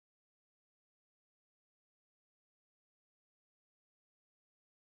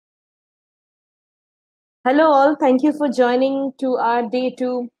Hello, all. Thank you for joining to our day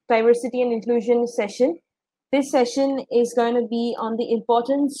two diversity and inclusion session. This session is going to be on the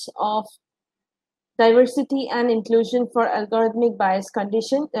importance of diversity and inclusion for algorithmic bias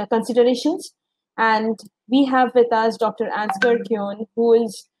considerations. And we have with us Dr. Ansgar Koene, who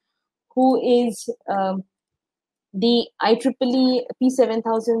is the IEEE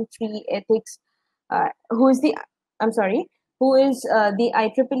P7003 ethics, who is the I'm sorry, who is the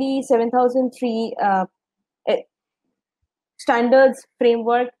IEEE 7003 standards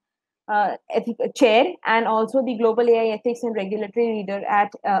framework chair and also the global AI ethics and regulatory leader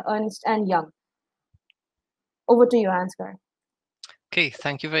at Ernst and Young. Over to you, Ansgar. Okay,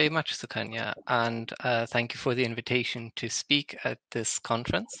 thank you very much, Sukanya, and thank you for the invitation to speak at this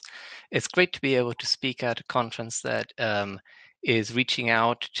conference. It's great to be able to speak at a conference that is reaching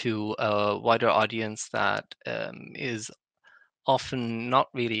out to a wider audience that is often not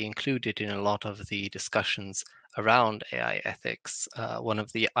really included in a lot of the discussions around AI ethics. One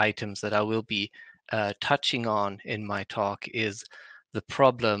of the items that I will be touching on in my talk is the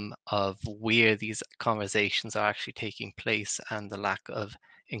problem of where these conversations are actually taking place and the lack of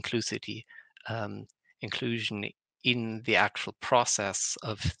inclusivity, inclusion in the actual process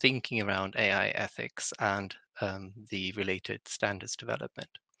of thinking around AI ethics and the related standards development.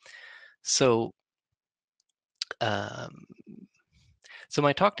 So, um, so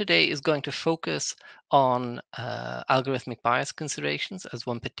my talk today is going to focus on algorithmic bias considerations as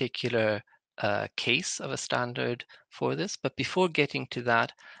one particular case of a standard for this. But before getting to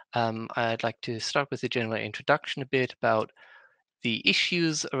that, I'd like to start with a general introduction a bit about the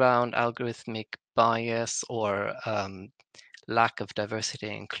issues around algorithmic bias or lack of diversity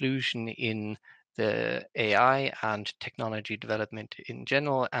and inclusion in the AI and technology development in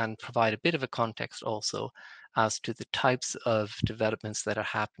general, and provide a bit of a context also as to the types of developments that are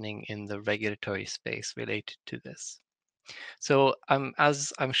happening in the regulatory space related to this. So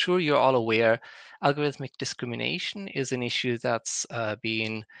as I'm sure you're all aware, algorithmic discrimination is an issue that's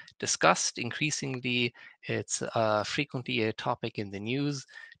being discussed increasingly. It's frequently a topic in the news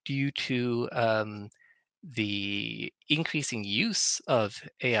due to the increasing use of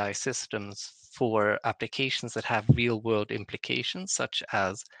AI systems for applications that have real world implications, such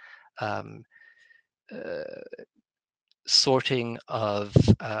as um, uh, sorting of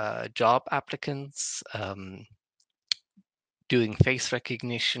job applicants, doing face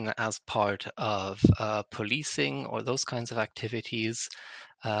recognition as part of policing or those kinds of activities,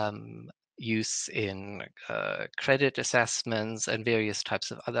 use in credit assessments and various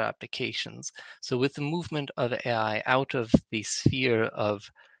types of other applications. So with the movement of AI out of the sphere of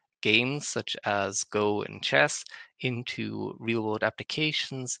games such as Go and chess into real world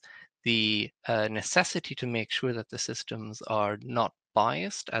applications, the necessity to make sure that the systems are not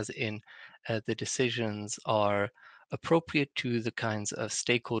biased, as in the decisions are appropriate to the kinds of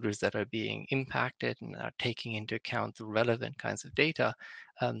stakeholders that are being impacted and are taking into account the relevant kinds of data,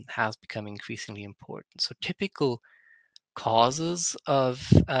 has become increasingly important. So typical causes of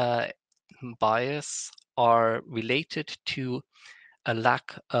bias are related to a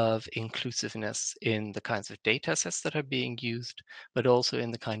lack of inclusiveness in the kinds of data sets that are being used, but also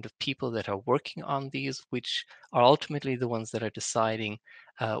in the kind of people that are working on these, which are ultimately the ones that are deciding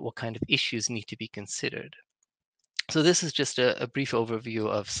what kind of issues need to be considered. So this is just a brief overview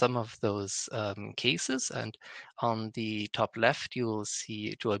of some of those cases. And on the top left, you will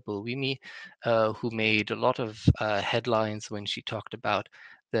see Joy Bulwimi, who made a lot of headlines when she talked about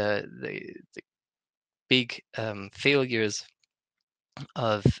the big failures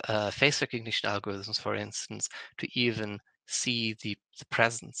of face recognition algorithms, for instance, to even see the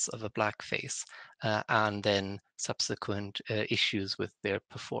presence of a black face and then subsequent issues with their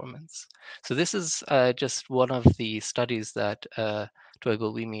performance. So this is just one of the studies that Joy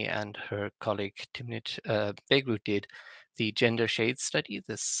Bulwimi and her colleague Timnit Begru did, the gender shade study.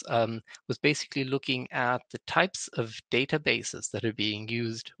 This was basically looking at the types of databases that are being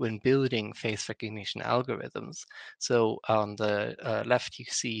used when building face recognition algorithms. So on the left, you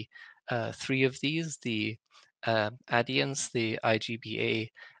see three of these, the Adians, the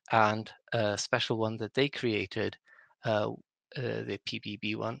IGBA, and a special one that they created, the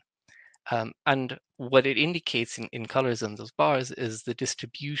PBB one. And what it indicates in colors on those bars is the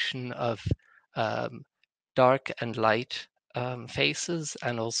distribution of um, dark and light faces,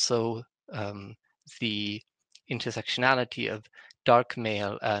 and also the intersectionality of dark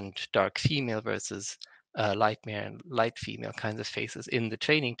male and dark female versus light male and light female kinds of faces in the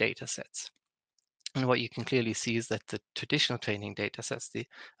training data sets. And what you can clearly see is that the traditional training data sets, the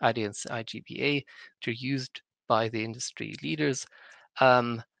IDNS IGBA, which are used by the industry leaders,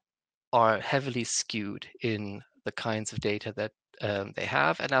 um, are heavily skewed in the kinds of data that they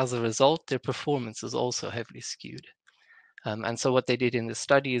have, and as a result, their performance is also heavily skewed. And so what they did in the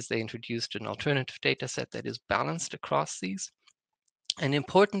study is they introduced an alternative data set that is balanced across these. And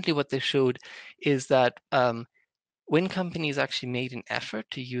importantly, what they showed is that when companies actually made an effort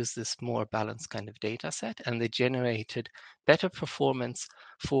to use this more balanced kind of data set and they generated better performance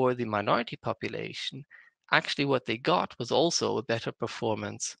for the minority population, actually what they got was also a better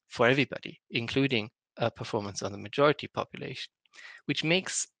performance for everybody, including performance on the majority population, which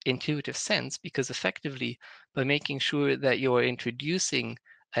makes intuitive sense because effectively by making sure that you're introducing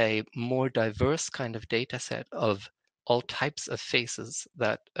a more diverse kind of data set of all types of faces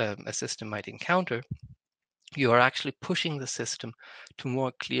that a system might encounter, you are actually pushing the system to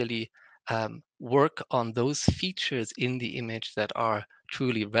more clearly work on those features in the image that are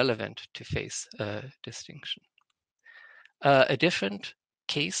truly relevant to face distinction. A different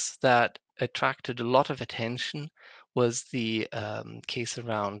case that attracted a lot of attention was the case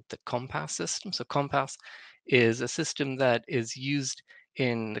around the COMPAS system. So COMPAS is a system that is used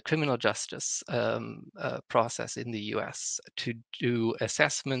in the criminal justice process in the US to do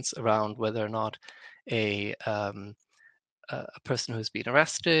assessments around whether or not a person who's been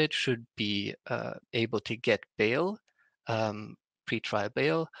arrested should be able to get bail, pre-trial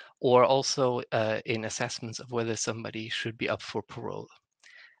bail, or also in assessments of whether somebody should be up for parole.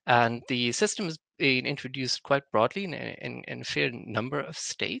 And the system is being introduced quite broadly in a fair number of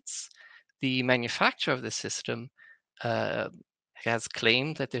states. The manufacturer of the system has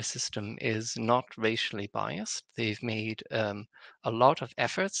claimed that their system is not racially biased. They've made a lot of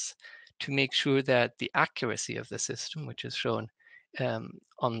efforts to make sure that the accuracy of the system, which is shown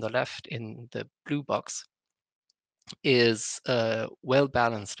on the left in the blue box, is well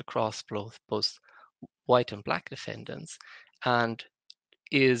balanced across both white and black defendants, and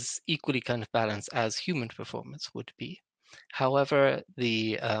is equally kind of balanced as human performance would be. However,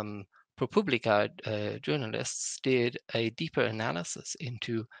 the ProPublica journalists did a deeper analysis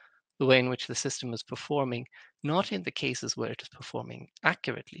into the way in which the system is performing, not in the cases where it is performing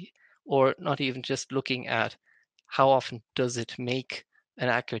accurately, or not even just looking at how often does it make an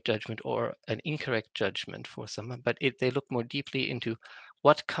accurate judgment or an incorrect judgment for someone, but they look more deeply into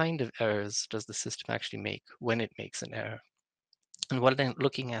what kind of errors does the system actually make when it makes an error. And while then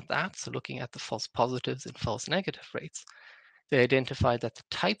looking at that, so looking at the false positives and false negative rates, they identified that the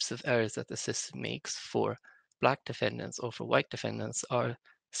types of errors that the system makes for black defendants or for white defendants are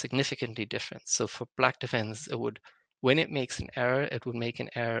significantly different. So for black defendants, it would, when it makes an error, it would make an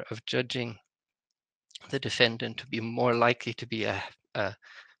error of judging the defendant to be more likely to be a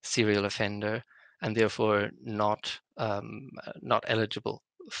serial offender and therefore not eligible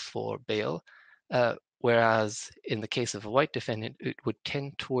for bail. Whereas in the case of a white defendant, it would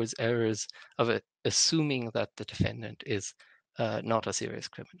tend towards errors of assuming that the defendant is not a serious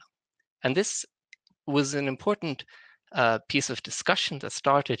criminal. And this was an important piece of discussion that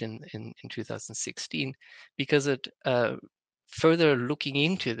started in 2016 because it further looking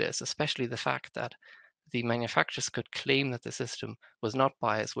into this, especially the fact that the manufacturers could claim that the system was not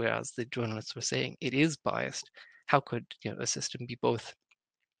biased, whereas the journalists were saying it is biased. How could a system be both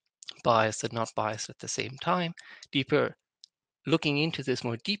biased and not biased at the same time? Deeper looking into this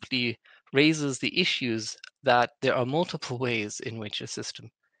more deeply raises the issues that there are multiple ways in which a system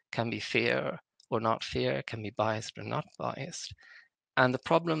can be fair or not fair, can be biased or not biased. And the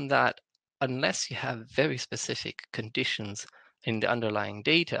problem that unless you have very specific conditions in the underlying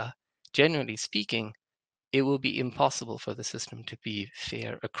data, generally speaking, it will be impossible for the system to be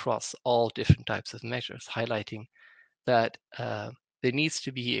fair across all different types of measures, highlighting that there needs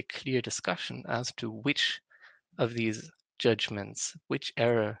to be a clear discussion as to which of these judgments, which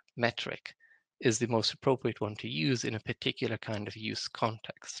error metric is the most appropriate one to use in a particular kind of use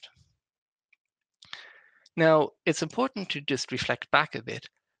context. Now, it's important to just reflect back a bit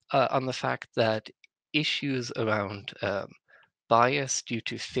on the fact that issues around bias due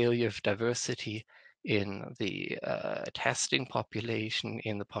to failure of diversity in the testing population,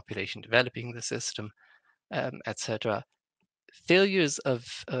 in the population developing the system, etc. Failures of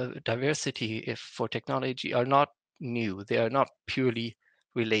diversity for technology are not new. They are not purely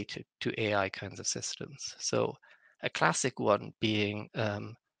related to AI kinds of systems. So a classic one being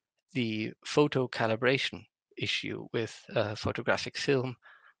the photo calibration issue with photographic film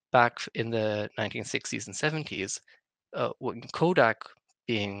back in the 1960s and 70s, when Kodak,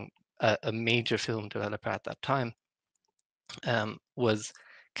 being a major film developer at that time, was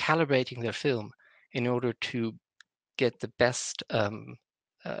calibrating their film in order to get the best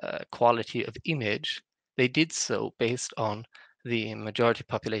quality of image. They did so based on the majority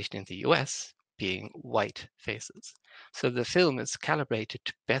population in the US being white faces. So the film is calibrated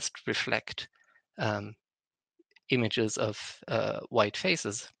to best reflect images of white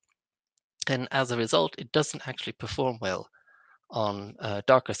faces. And as a result, it doesn't actually perform well on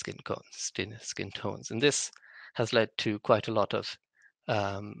darker skin tones. And this has led to quite a lot of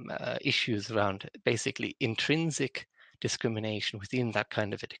issues around basically intrinsic discrimination within that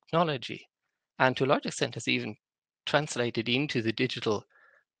kind of a technology. And to a large extent has even translated into the digital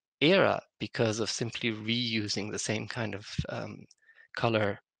era because of simply reusing the same kind of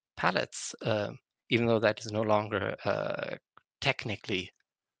color palettes, even though that is no longer technically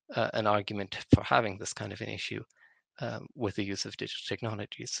an argument for having this kind of an issue with the use of digital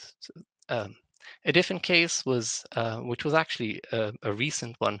technologies. So, a different case was, which was actually a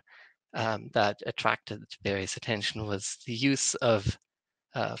recent one that attracted various attention, was the use of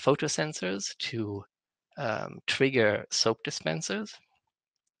photosensors to trigger soap dispensers.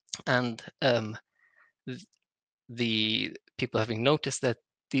 And the people having noticed that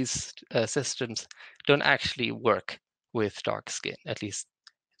these systems don't actually work with dark skin, at least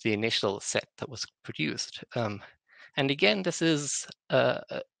the initial set that was produced. And again, this is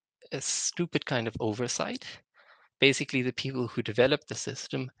a stupid kind of oversight. Basically, the people who developed the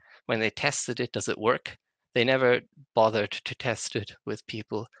system, when they tested it, does it work? They never bothered to test it with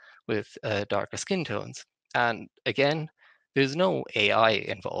people with darker skin tones. And again, there's no AI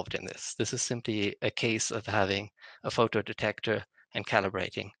involved in this. This is simply a case of having a photo detector and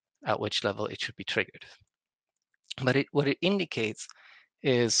calibrating at which level it should be triggered. But what it indicates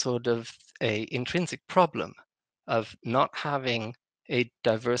is sort of a intrinsic problem of not having a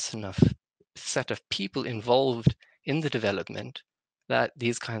diverse enough set of people involved in the development that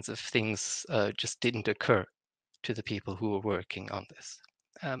these kinds of things just didn't occur to the people who were working on this.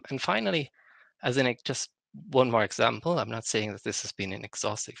 And finally, as in just one more example, I'm not saying that this has been an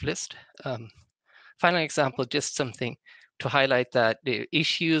exhaustive list. Final example, just something to highlight that the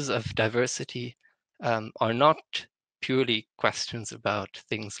issues of diversity are not purely questions about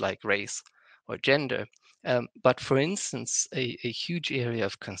things like race or gender, but for instance, a huge area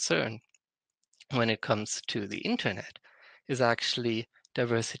of concern when it comes to the internet is actually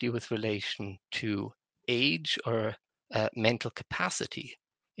diversity with relation to age or mental capacity,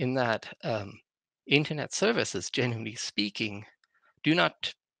 in that internet services, generally speaking, do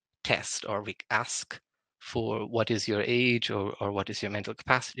not test or ask for what is your age or what is your mental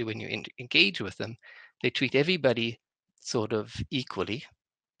capacity when you engage with them. They treat everybody sort of equally.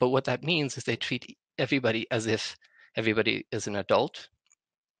 But what that means is they treat everybody as if everybody is an adult,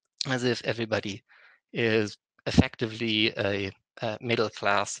 as if everybody is effectively a middle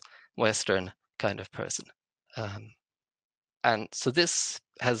class Western kind of person. And so this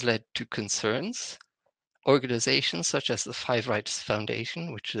has led to concerns. Organizations such as the Five Rights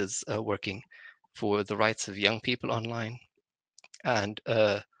Foundation, which is working for the rights of young people online, and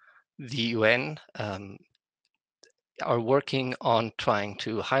the UN are working on trying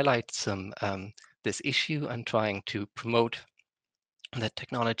to highlight this issue and trying to promote that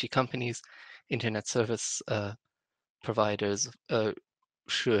technology companies, internet service providers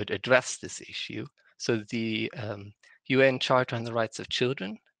should address this issue. So the UN Charter on the Rights of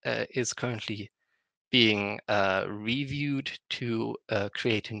Children is currently being reviewed to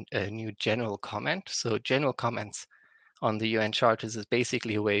create a new general comment. So general comments on the UN charters is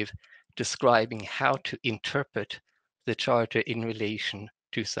basically a way of describing how to interpret the charter in relation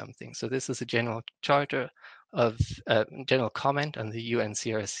to something. So this is a general charter of general comment on the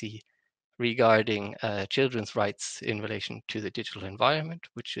UNCRC regarding children's rights in relation to the digital environment,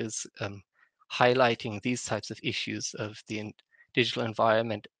 which is highlighting these types of issues of the digital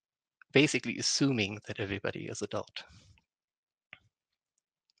environment, basically assuming that everybody is adult.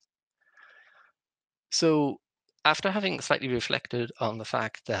 So after having slightly reflected on the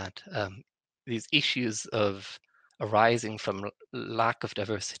fact that these issues of arising from lack of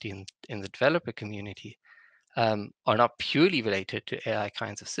diversity in the developer community are not purely related to AI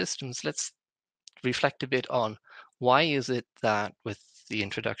kinds of systems, let's reflect a bit on why is it that with the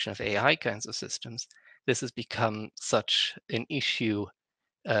introduction of AI kinds of systems, this has become such an issue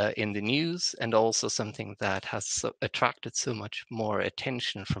in the news, and also something that has attracted so much more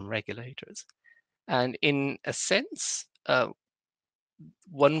attention from regulators. And in a sense,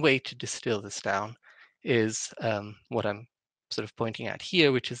 one way to distill this down is what I'm sort of pointing at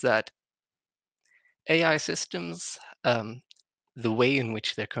here, which is that AI systems, the way in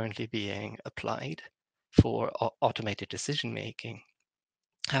which they're currently being applied for automated decision making,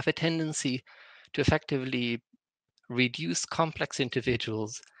 have a tendency to effectively reduce complex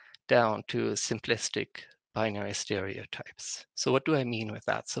individuals down to simplistic binary stereotypes. So what do I mean with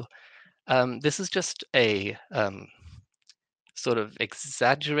that? So this is just a sort of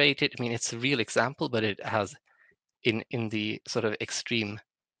exaggerated, I mean, it's a real example, but it has in the sort of extreme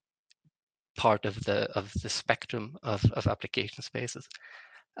part of the spectrum of application spaces,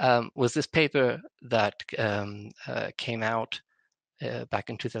 was this paper that came out back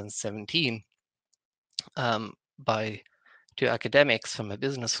in 2017 by two academics from a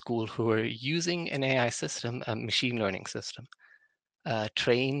business school who were using an AI system, a machine learning system,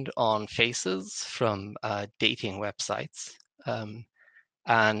 trained on faces from dating websites,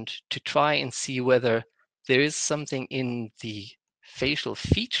 and to try and see whether there is something in the facial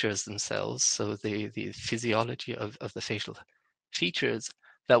features themselves, so the physiology of the facial features,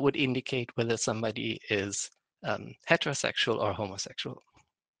 that would indicate whether somebody is heterosexual or homosexual.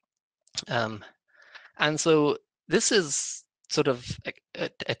 And so this is sort of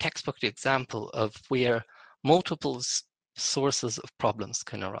a textbook example of where multiple sources of problems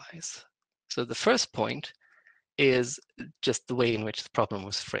can arise. So the first point is just the way in which the problem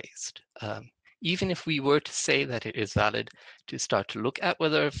was phrased. Even if we were to say that it is valid to start to look at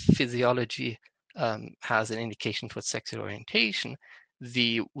whether physiology has an indication towards sexual orientation,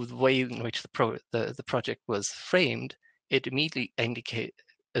 the way in which the project was framed, it immediately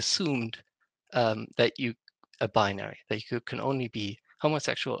assumed that you a binary, that you can only be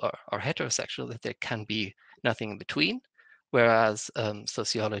homosexual or heterosexual, that there can be nothing in between, whereas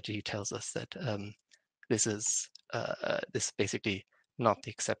sociology tells us that this is basically not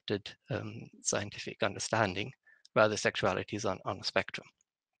the accepted scientific understanding. Rather, sexuality is on a spectrum.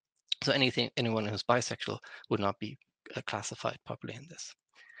 So anyone who's bisexual would not be classified properly in this.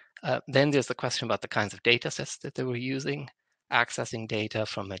 Then there's the question about the kinds of data sets that they were using, accessing data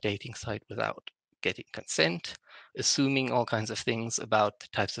from a dating site without getting consent, assuming all kinds of things about the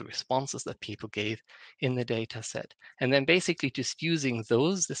types of responses that people gave in the data set, and then basically just using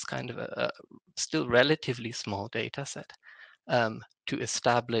this kind of a still relatively small data set to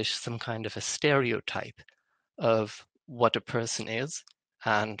establish some kind of a stereotype of what a person is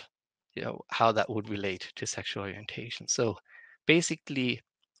and how that would relate to sexual orientation. So basically,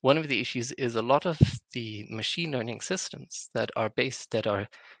 one of the issues is a lot of the machine learning systems that are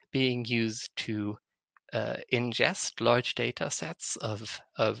being used to ingest large data sets of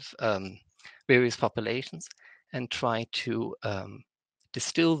various populations and try to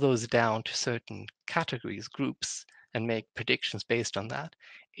distill those down to certain categories, groups, and make predictions based on that.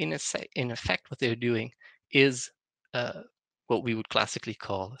 In effect, what they're doing is what we would classically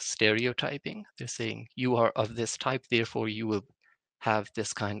call stereotyping. They're saying you are of this type, therefore you will have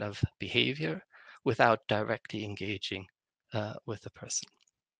this kind of behavior, without directly engaging with the person.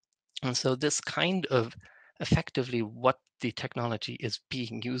 And so this kind of effectively what the technology is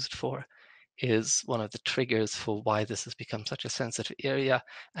being used for is one of the triggers for why this has become such a sensitive area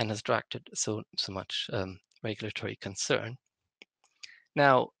and has attracted so much regulatory concern.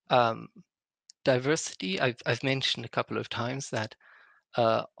 Now, diversity, I've mentioned a couple of times that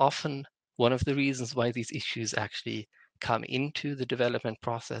often one of the reasons why these issues actually come into the development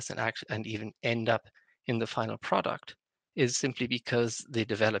process and even end up in the final product is simply because the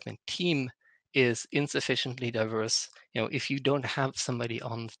development team is insufficiently diverse. If you don't have somebody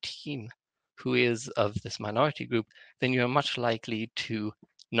on the team who is of this minority group, then you're much likely to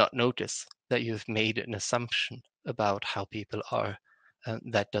not notice that you've made an assumption about how people are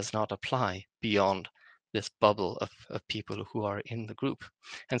that does not apply beyond this bubble of people who are in the group.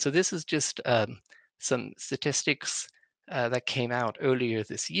 And so this is just some statistics that came out earlier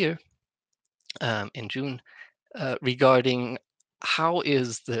this year in June regarding how are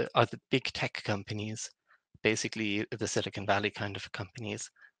the big tech companies, basically the Silicon Valley kind of companies,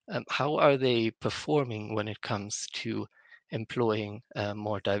 how are they performing when it comes to employing a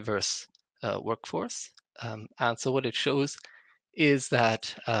more diverse workforce? And so what it shows is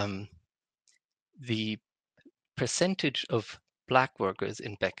that the percentage of Black workers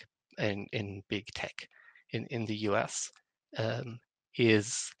in big tech in the US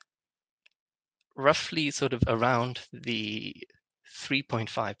is roughly sort of around the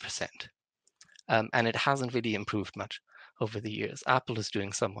 3.5%. And it hasn't really improved much over the years. Apple is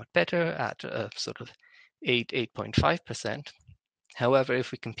doing somewhat better at sort of 8.5%. However,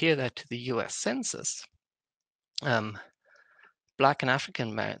 if we compare that to the US Census, Black and African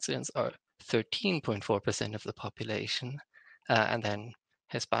Americans are 13.4% of the population, and then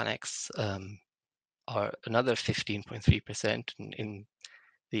Hispanics are another 15.3%. In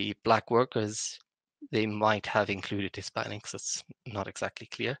the Black workers, they might have included Hispanics. It's not exactly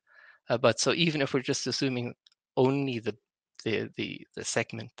clear. But so even if we're just assuming only the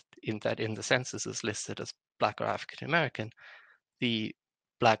segment in the census is listed as Black or African American, the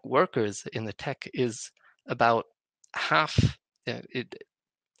Black workers in the tech is about half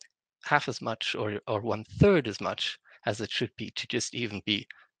half as much or 1/3 as much as it should be to just even be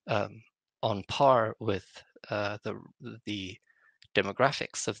on par with the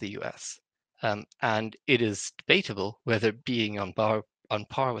demographics of the US. And it is debatable whether being on par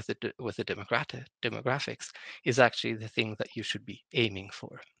with the demographics is actually the thing that you should be aiming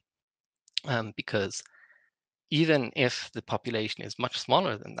for. Because even if the population is much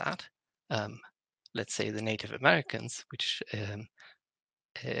smaller than that, let's say the Native Americans, which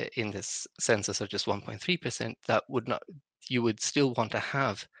in this census are just 1.3%, that would not, you would still want to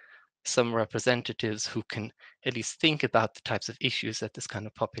have some representatives who can at least think about the types of issues that this kind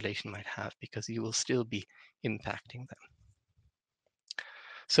of population might have, because you will still be impacting them.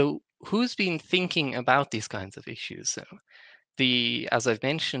 So who's been thinking about these kinds of issues? So as I've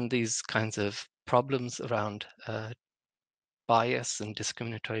mentioned, these kinds of problems around bias and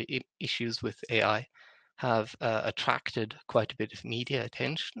discriminatory issues with AI have attracted quite a bit of media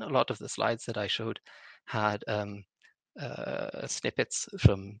attention. A lot of the slides that I showed had snippets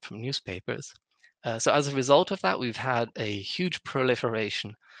from newspapers. So as a result of that, we've had a huge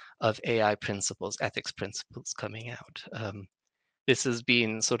proliferation of AI principles, ethics principles coming out. This has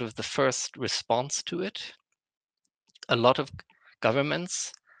been sort of the first response to it. A lot of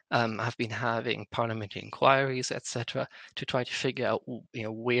governments have been having parliamentary inquiries, etc., to try to figure out,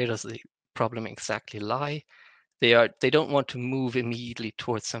 where does the problem exactly lie. They don't want to move immediately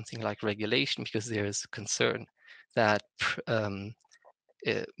towards something like regulation, because there is concern that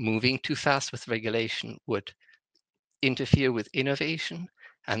moving too fast with regulation would interfere with innovation,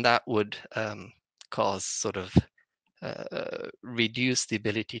 and that would cause sort of reduce the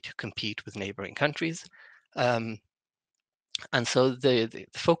ability to compete with neighboring countries. And so the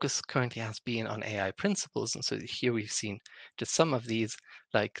focus currently has been on AI principles. And so here we've seen just some of these,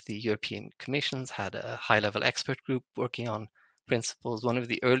 like the European Commission's had a high-level expert group working on principles. One of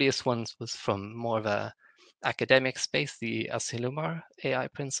the earliest ones was from more of a academic space, the Asilomar AI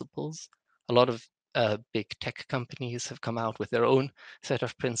principles. A lot of big tech companies have come out with their own set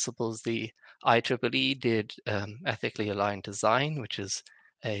of principles. The IEEE did ethically aligned design, which is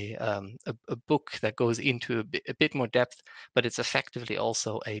a book that goes into a bit more depth, but it's effectively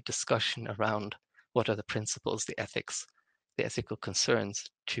also a discussion around what are the principles, the ethics, the ethical concerns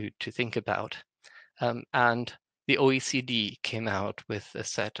to think about. And the OECD came out with a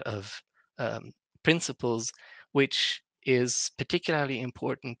set of principles, which is particularly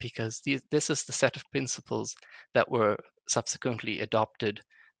important because this is the set of principles that were subsequently adopted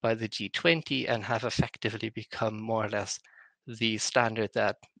by the G20 and have effectively become more or less the standard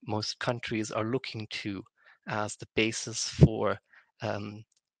that most countries are looking to as the basis for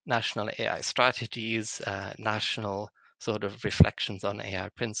national AI strategies, national sort of reflections on AI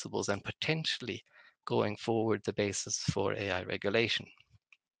principles, and potentially going forward the basis for AI regulation.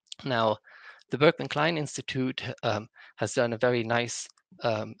 Now, the Berkman Klein Institute has done a very nice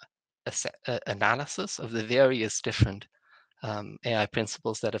analysis of the various different AI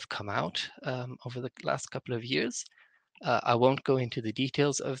principles that have come out over the last couple of years. I won't go into the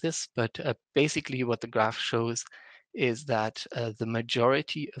details of this, but basically what the graph shows is that the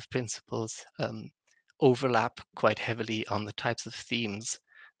majority of principles overlap quite heavily on the types of themes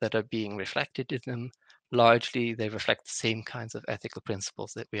that are being reflected in them. Largely, they reflect the same kinds of ethical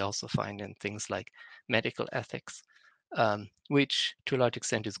principles that we also find in things like medical ethics, which to a large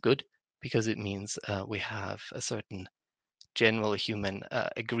extent is good because it means we have a certain general human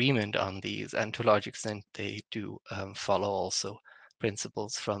agreement on these, and to a large extent they do follow also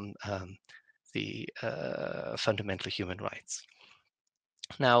principles from the fundamental human rights.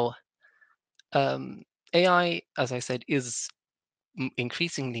 Now, AI, as I said, is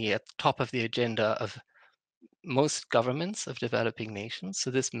increasingly at the top of the agenda of most governments of developing nations.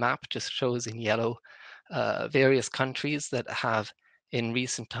 So this map just shows in yellow various countries that have in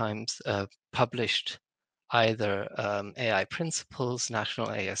recent times published either AI principles,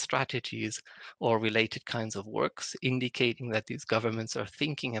 national AI strategies, or related kinds of works, indicating that these governments are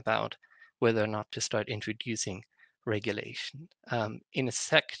thinking about whether or not to start introducing regulation. In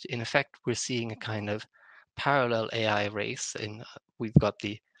effect, we're seeing a kind of parallel AI race. We've got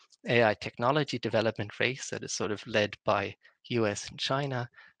the AI technology development race that is sort of led by US and China,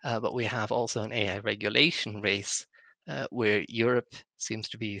 but we have also an AI regulation race where Europe seems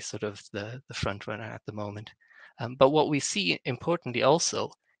to be sort of the front runner at the moment. But what we see importantly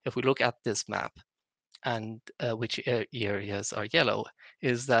also, if we look at this map and which areas are yellow,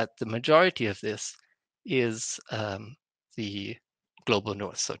 is that the majority of this is the global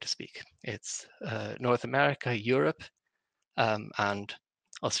north, so to speak. It's North America, Europe, and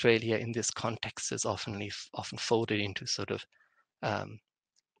Australia in this context is often folded into sort of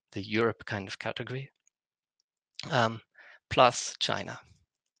the Europe kind of category, plus China.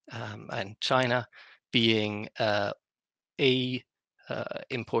 And China being a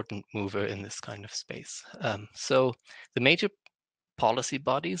important mover in this kind of space. So the major policy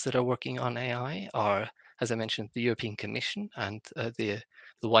bodies that are working on AI are, as I mentioned, the European Commission, and the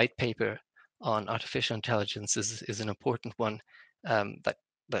white paper on artificial intelligence is an important one. That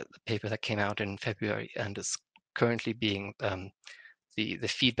the paper that came out in February and is currently being the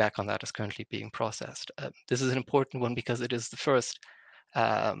feedback on that is currently being processed. This is an important one because it is the first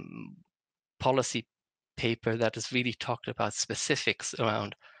policy paper that has really talked about specifics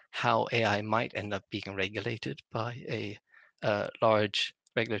around how AI might end up being regulated by a large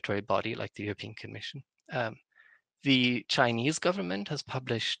regulatory body like the European Commission. The Chinese government has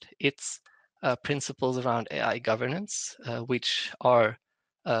published its principles around AI governance, which are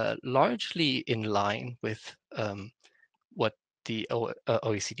largely in line with what the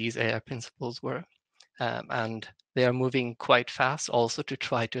OECD's AI principles were. And they are moving quite fast also to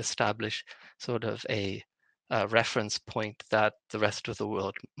try to establish sort of a reference point that the rest of the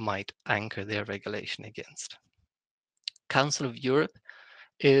world might anchor their regulation against. Council of Europe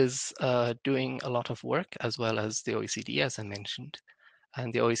is doing a lot of work, as well as the OECD, as I mentioned,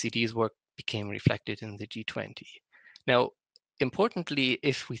 and the OECD's work became reflected in the G20. Now, importantly,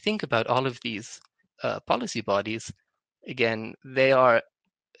 if we think about all of these policy bodies, again, they are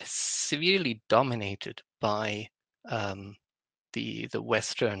severely dominated by the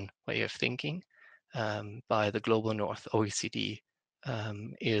Western way of thinking, by the global north. OECD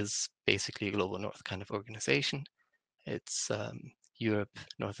is basically a global north kind of organization. It's Europe,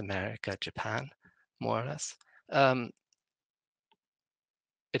 North America, Japan, more or less.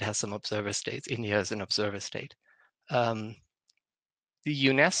 It has some observer states. India is an observer state. The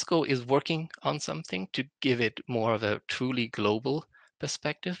UNESCO is working on something to give it more of a truly global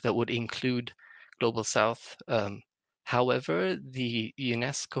perspective that would include Global South. However, the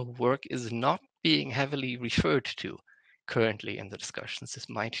UNESCO work is not being heavily referred to currently in the discussions. This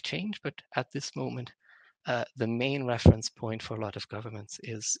might change, but at this moment, the main reference point for a lot of governments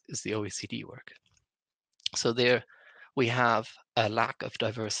is the OECD work. So there we have a lack of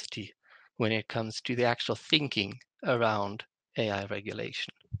diversity when it comes to the actual thinking around AI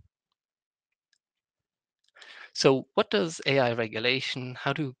regulation. So what does AI regulation,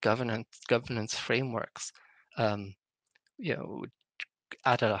 how do governance frameworks, you know,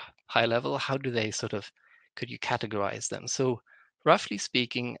 at a high level, how do they sort of, could you categorize them? So roughly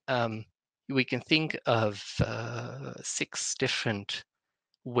speaking, we can think of 6 different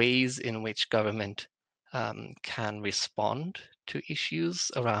ways in which government can respond to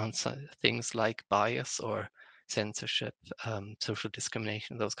issues around things like bias or censorship, social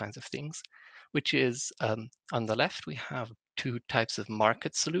discrimination, those kinds of things, which is on the left, we have 2 types of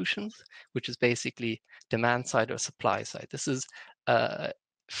market solutions, which is basically demand side or supply side. This is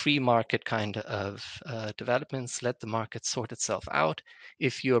free market kind of developments, let the market sort itself out.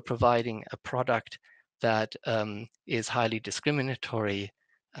 If you're providing a product that is highly discriminatory,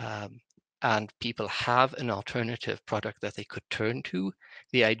 and people have an alternative product that they could turn to,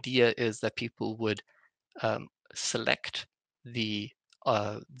 the idea is that people would select the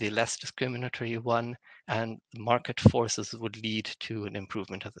less discriminatory one, and market forces would lead to an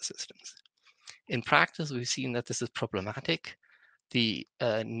improvement of the systems. In practice, we've seen that this is problematic. The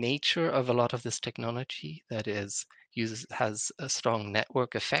nature of a lot of this technology that has a strong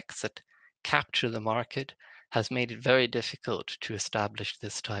network effects that capture the market has made it very difficult to establish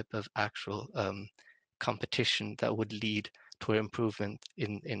this type of actual competition that would lead to improvement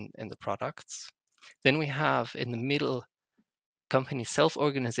in the products. Then we have in the middle company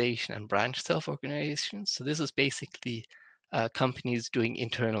self-organization and branch self-organization. So this is basically companies doing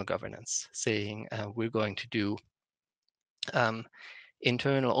internal governance, saying we're going to do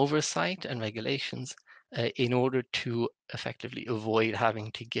internal oversight and regulations in order to effectively avoid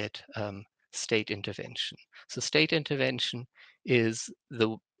having to get state intervention. So state intervention is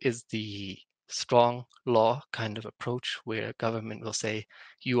the strong law kind of approach where government will say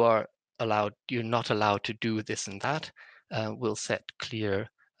you're not allowed to do this and that. We'll set clear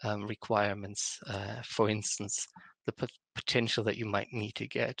requirements. For instance, the potential that you might need to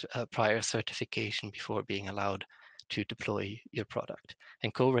get prior certification before being allowed to deploy your product.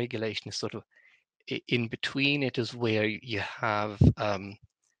 And co-regulation is sort of in between. It is where you have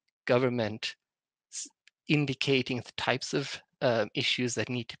government indicating the types of issues that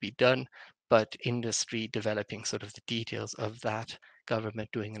need to be done, but industry developing sort of the details of that government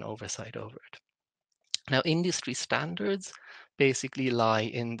doing an oversight over it. Now, industry standards basically lie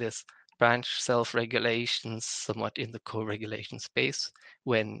in this branch self-regulations, somewhat in the co-regulation space,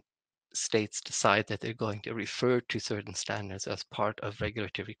 when states decide that they're going to refer to certain standards as part of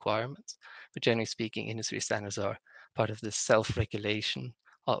regulatory requirements. But generally speaking, industry standards are part of this self-regulation,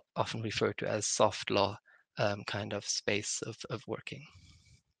 often referred to as soft law kind of space of working.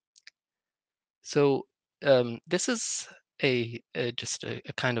 So this is just a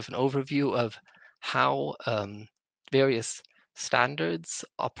kind of an overview of how various standards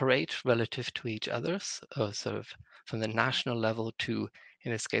operate relative to each other, sort of from the national level to,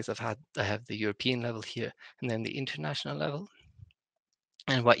 in this case, I have the European level here, and then the international level.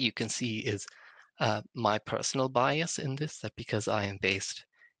 And what you can see is my personal bias in this, that because I am based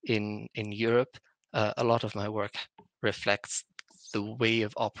in Europe, a lot of my work reflects the way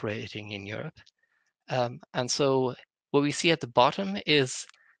of operating in Europe. And so what we see at the bottom is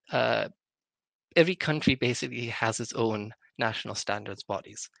every country basically has its own national standards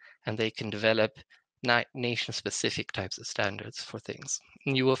bodies, and they can develop nation-specific types of standards for things.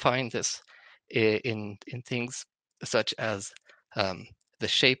 And you will find this in things such as the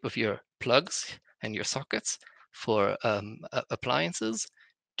shape of your plugs and your sockets for appliances,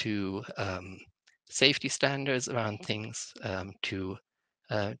 to safety standards around things, to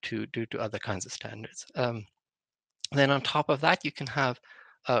other kinds of standards. Then on top of that, you can have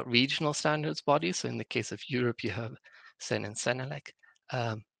regional standards bodies. So in the case of Europe, you have CEN and CENELEC.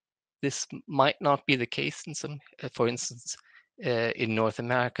 This might not be the case in some, for instance, in North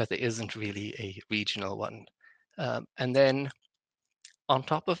America, there isn't really a regional one. And then on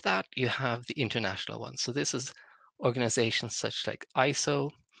top of that, you have the international ones. So this is organizations such like ISO,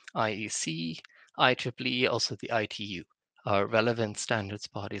 IEC, IEEE, also the ITU are relevant standards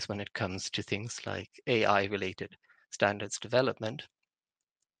bodies when it comes to things like AI-related standards development.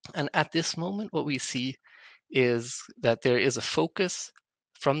 And at this moment, what we see is that there is a focus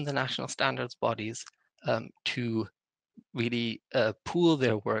from the national standards bodies to really pool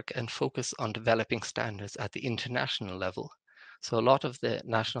their work and focus on developing standards at the international level. So a lot of the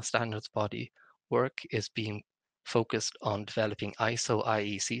national standards body work is being focused on developing ISO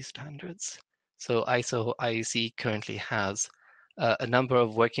IEC standards. So ISO IEC currently has a number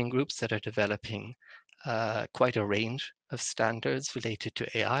of working groups that are developing quite a range of standards related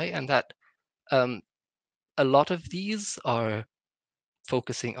to AI, and that a lot of these are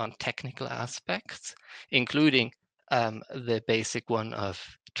focusing on technical aspects, including the basic one of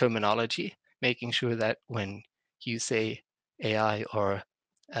terminology, making sure that when you say AI or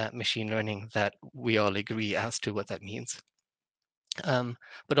machine learning, that we all agree as to what that means.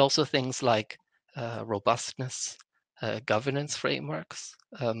 But also things like robustness, governance frameworks,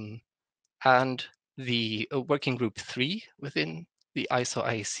 and the working group 3 within the ISO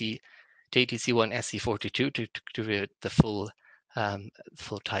IEC, JTC1 SC42 to read the full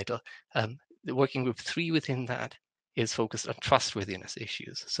title. The working group 3 within that is focused on trustworthiness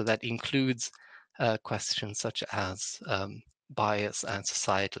issues. So that includes questions such as bias and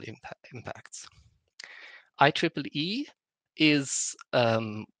societal impacts. IEEE is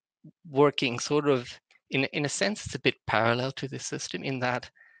working sort of, in a sense, it's a bit parallel to this system in that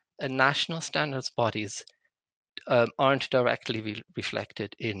national standards bodies aren't directly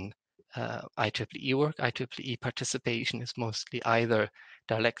reflected in IEEE work. IEEE participation is mostly either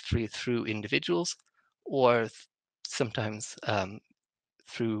directly through individuals or sometimes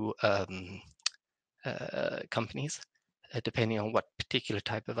through companies, depending on what particular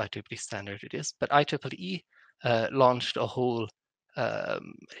type of IEEE standard it is. But IEEE launched a whole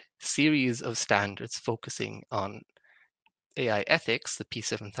series of standards focusing on AI ethics, the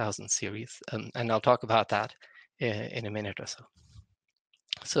P7000 series, and I'll talk about that in a minute or so.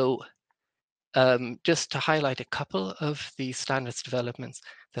 So just to highlight a couple of the standards developments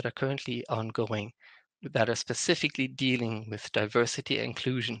that are currently ongoing that are specifically dealing with diversity and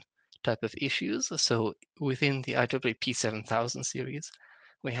inclusion type of issues. So within the IEEE P7000 series,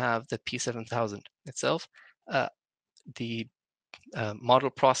 we have the P7000 itself, the model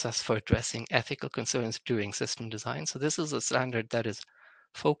process for addressing ethical concerns during system design. So this is a standard that is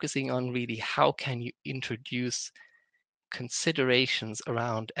focusing on really how can you introduce considerations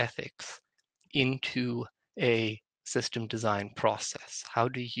around ethics into a system design process. How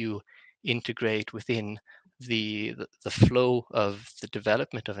do you integrate within the flow of the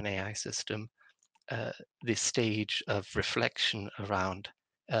development of an AI system this stage of reflection around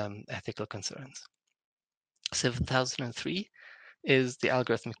ethical concerns? 7003 is the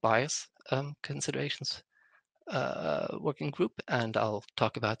algorithmic bias considerations working group, and I'll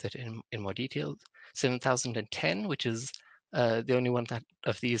talk about that in more detail. 7010, which is the only one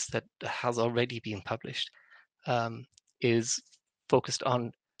of these that has already been published, is focused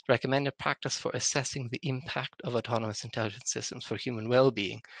on recommended practice for assessing the impact of autonomous intelligence systems for human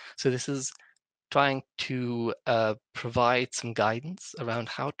well-being. So this is trying to provide some guidance around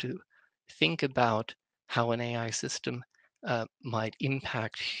how to think about how an AI system might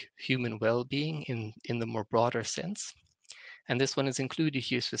impact human well-being in the more broader sense. And this one is included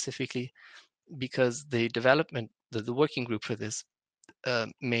here specifically because the working group for this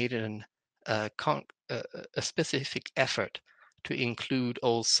made a specific effort to include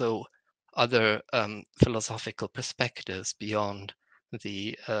also other philosophical perspectives beyond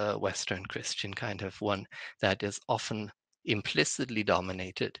the Western Christian kind of one that is often implicitly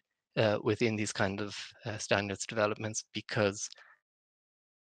dominated within these kind of standards developments, because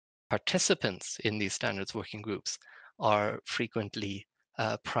participants in these standards working groups are frequently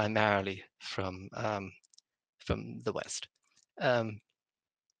primarily from the West.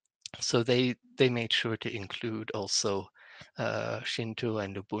 So they made sure to include also Shinto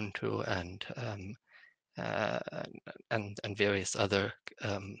and Ubuntu uh, and various other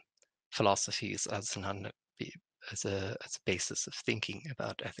philosophies as a basis of thinking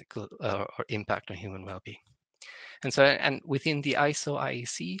about ethical or impact on human well-being. And within the ISO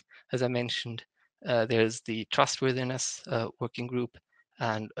IEC, as I mentioned, there's the trustworthiness working group,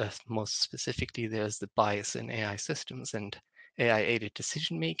 and most specifically, there's the bias in AI systems and AI-aided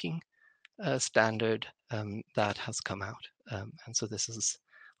decision-making standard that has come out. And so this is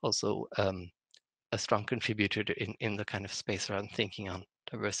also a strong contributor in the kind of space around thinking on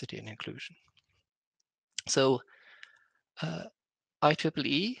diversity and inclusion. So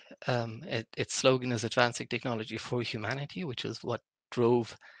IEEE, its slogan is Advancing Technology for Humanity, which is what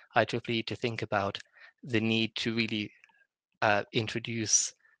drove IEEE to think about the need to really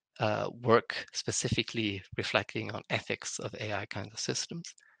introduce work specifically reflecting on ethics of AI kinds of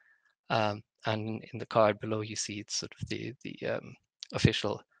systems. And in the card below, you see it's sort of the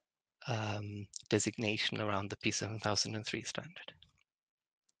official designation around the P7003 standard.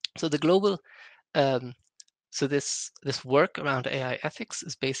 So the global, so this work around AI ethics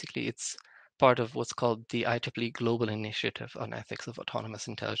is basically, it's part of what's called the IEEE Global Initiative on Ethics of Autonomous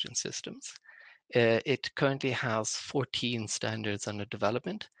Intelligence Systems. It currently has 14 standards under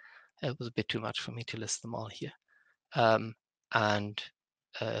development. It was a bit too much for me to list them all here.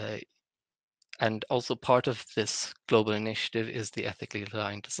 And also part of this global initiative is the ethically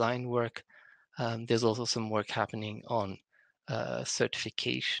aligned design work. There's also some work happening on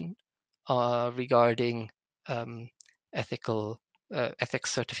certification regarding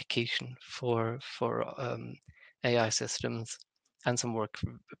ethics certification for AI systems, and some work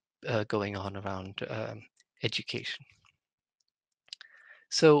going on around education.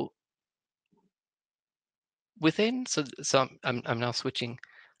 So I'm now switching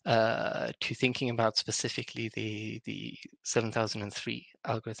to thinking about specifically the 7003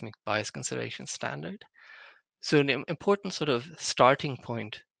 algorithmic bias consideration standard. So an important sort of starting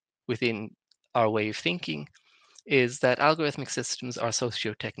point within our way of thinking is that algorithmic systems are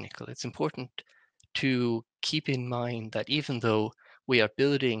socio-technical. It's important to keep in mind that even though we are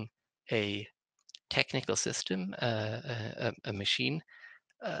building a technical system, a machine,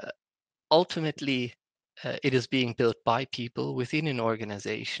 ultimately it is being built by people within an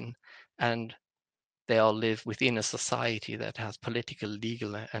organization, and they all live within a society that has political,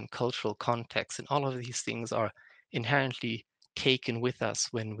 legal, and cultural context. And all of these things are inherently taken with us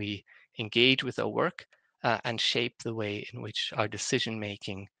when we engage with our work and shape the way in which our decision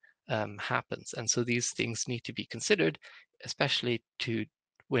making happens. And so these things need to be considered, especially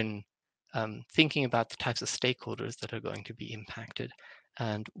when thinking about the types of stakeholders that are going to be impacted,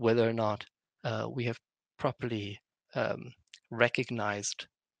 and whether or not we have properly recognized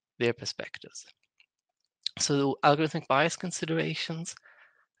their perspectives. So algorithmic bias considerations,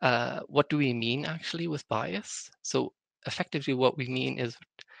 what do we mean actually with bias? So effectively what we mean is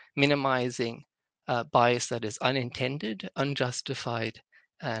minimizing bias that is unintended, unjustified,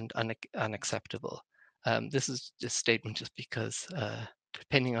 and unacceptable. This is a statement just because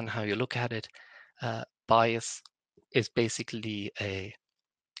depending on how you look at it, bias is basically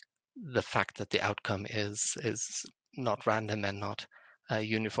the fact that the outcome is not random and not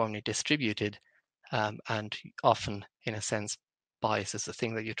uniformly distributed, and often, in a sense, bias is the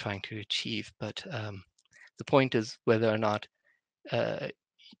thing that you're trying to achieve. But the point is whether or not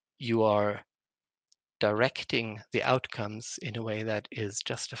you are directing the outcomes in a way that is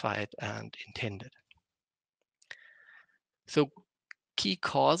justified and intended. So key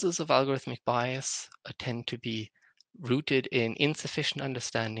causes of algorithmic bias tend to be rooted in insufficient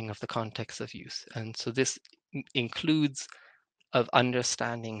understanding of the context of use. And so this includes of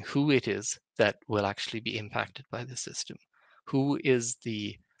understanding who it is that will actually be impacted by the system, who is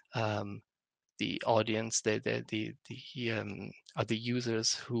the audience, are the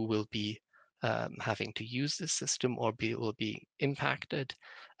users who will be having to use this system or will be impacted.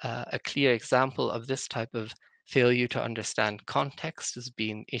 A clear example of this type of failure to understand context has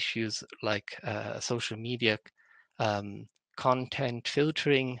been issues like social media content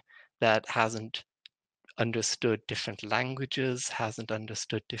filtering that hasn't understood different languages, hasn't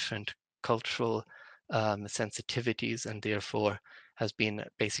understood different cultural sensitivities, and therefore has been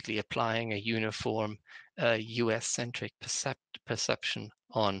basically applying a uniform US-centric perception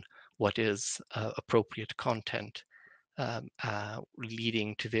on what is appropriate content,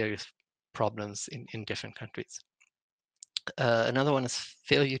 leading to various problems in different countries. Another one is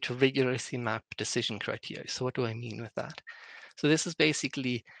failure to rigorously map decision criteria. So what do I mean with that? So this is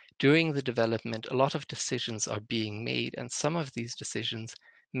basically during the development, a lot of decisions are being made, and some of these decisions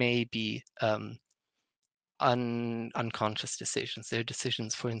may be unconscious decisions. They're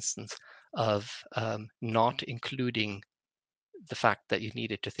decisions, for instance, of not including the fact that you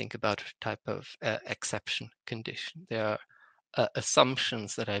needed to think about a type of exception condition. There are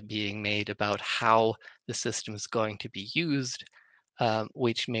assumptions that are being made about how the system is going to be used,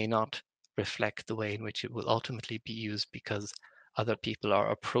 which may not reflect the way in which it will ultimately be used because other people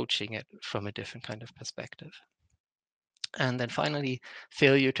are approaching it from a different kind of perspective. And then finally,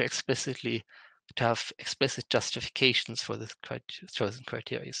 failure to have explicit justifications for the chosen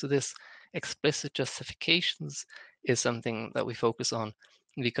criteria. So this explicit justifications is something that we focus on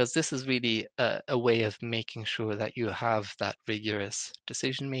because this is really a way of making sure that you have that rigorous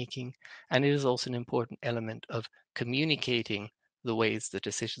decision making. And it is also an important element of communicating the ways the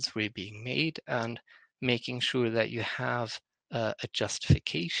decisions were being made and making sure that you have a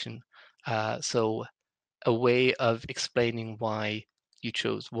justification. So a way of explaining why you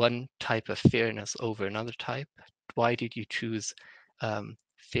chose one type of fairness over another type. Why did you choose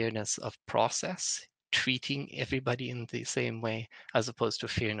fairness of process, treating everybody in the same way, as opposed to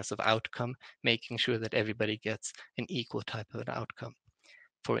fairness of outcome, making sure that everybody gets an equal type of an outcome,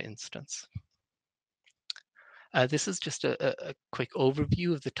 for instance. This is just a quick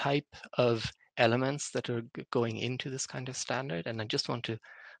overview of the type of elements that are going into this kind of standard. And I just want to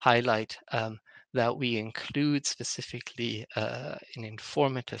highlight that we include specifically an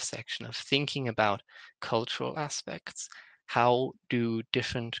informative section of thinking about cultural aspects. How do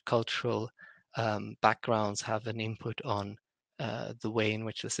different cultural backgrounds have an input on the way in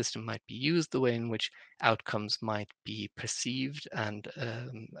which the system might be used, the way in which outcomes might be perceived and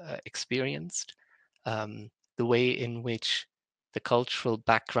experienced, the way in which the cultural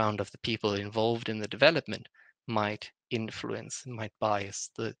background of the people involved in the development might influence and might bias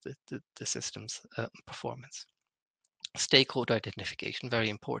the system's performance. Stakeholder identification, very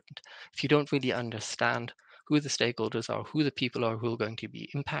important. If you don't really understand who the stakeholders are, who the people are who are going to be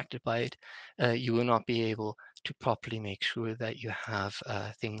impacted by it, you will not be able to properly make sure that you have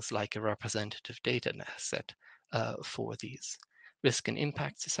things like a representative data set for these. Risk and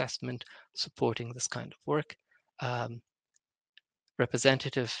impacts assessment, supporting this kind of work.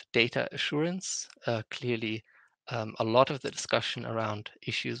 Representative data assurance, clearly a lot of the discussion around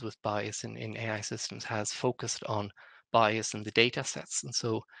issues with bias in AI systems has focused on bias in the data sets. And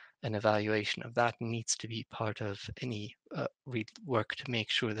so an evaluation of that needs to be part of any work to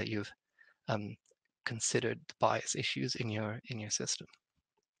make sure that you've considered the bias issues in your system.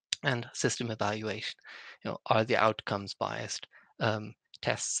 And system evaluation, are the outcomes biased?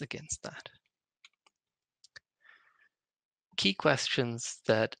 Tests against that. Key questions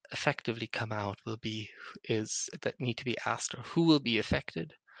that effectively come out that need to be asked are who will be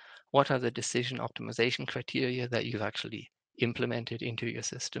affected? What are the decision optimization criteria that you've actually implemented into your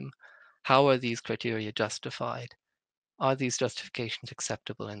system? How are these criteria justified? Are these justifications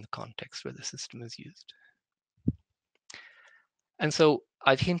acceptable in the context where the system is used? And so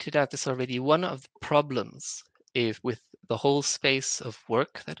I've hinted at this already. One of the problems is with the whole space of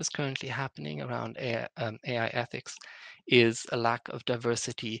work that is currently happening around AI ethics is a lack of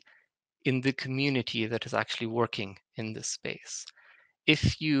diversity in the community that is actually working in this space.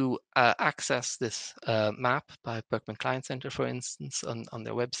 If you access this map by Berkman Klein Center, for instance, on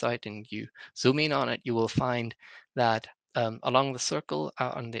their website, and you zoom in on it, you will find that along the circle,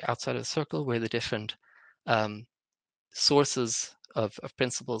 on the outside of the circle, where the different sources of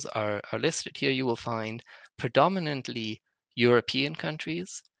principles are listed here, you will find predominantly European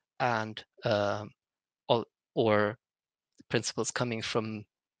countries and or principles coming from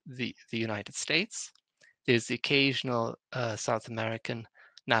the United States. There's the occasional South American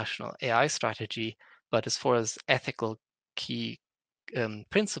national AI strategy, But as far as ethical key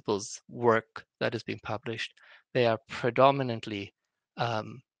principles work that is being published, they are predominantly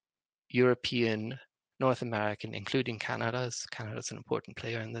European, North American, including Canada. Canada's an important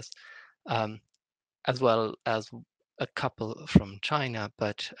player in this, as well as a couple from China,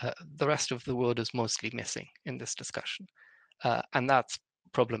 but the rest of the world is mostly missing in this discussion. And that's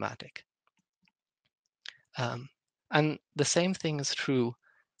problematic. And the same thing is true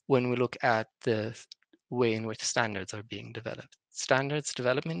when we look at the way in which standards are being developed. Standards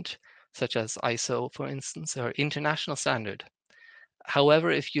development, such as ISO, for instance, are international standard. However,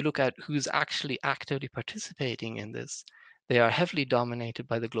 if you look at who's actually actively participating in this, they are heavily dominated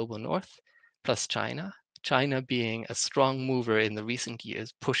by the global north, plus China. China being a strong mover in the recent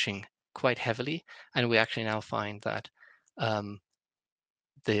years, pushing quite heavily. And we actually now find that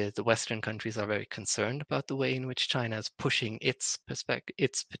the Western countries are very concerned about the way in which China is pushing its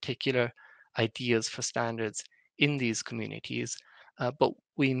particular ideas for standards in these communities. But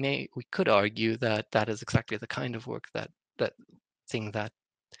we could argue that that is exactly the kind of work that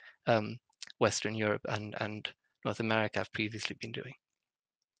Western Europe and North America have previously been doing.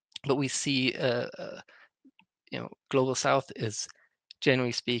 But we see, Global South is,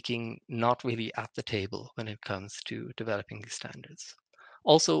 generally speaking, not really at the table when it comes to developing these standards.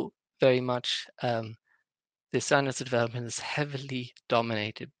 Also, very much the standards development is heavily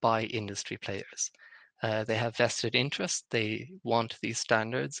dominated by industry players. They have vested interest. They want these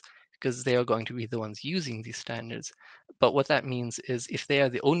standards because they are going to be the ones using these standards. But what that means is if they are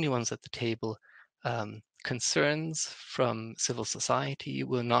the only ones at the table, concerns from civil society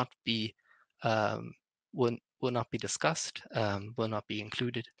will not be discussed, will not be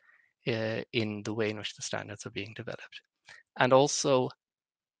included in the way in which the standards are being developed. And also,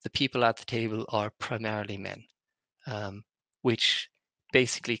 the people at the table are primarily men, which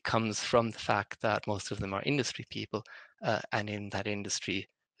basically comes from the fact that most of them are industry people, and in that industry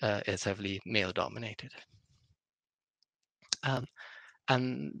is heavily male dominated.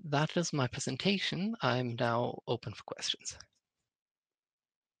 And that is my presentation. I'm now open for questions.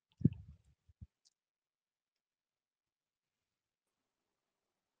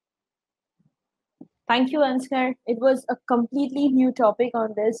 Thank you, Ansgar. It was a completely new topic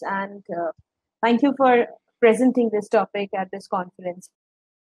on this, and thank you for presenting this topic at this conference.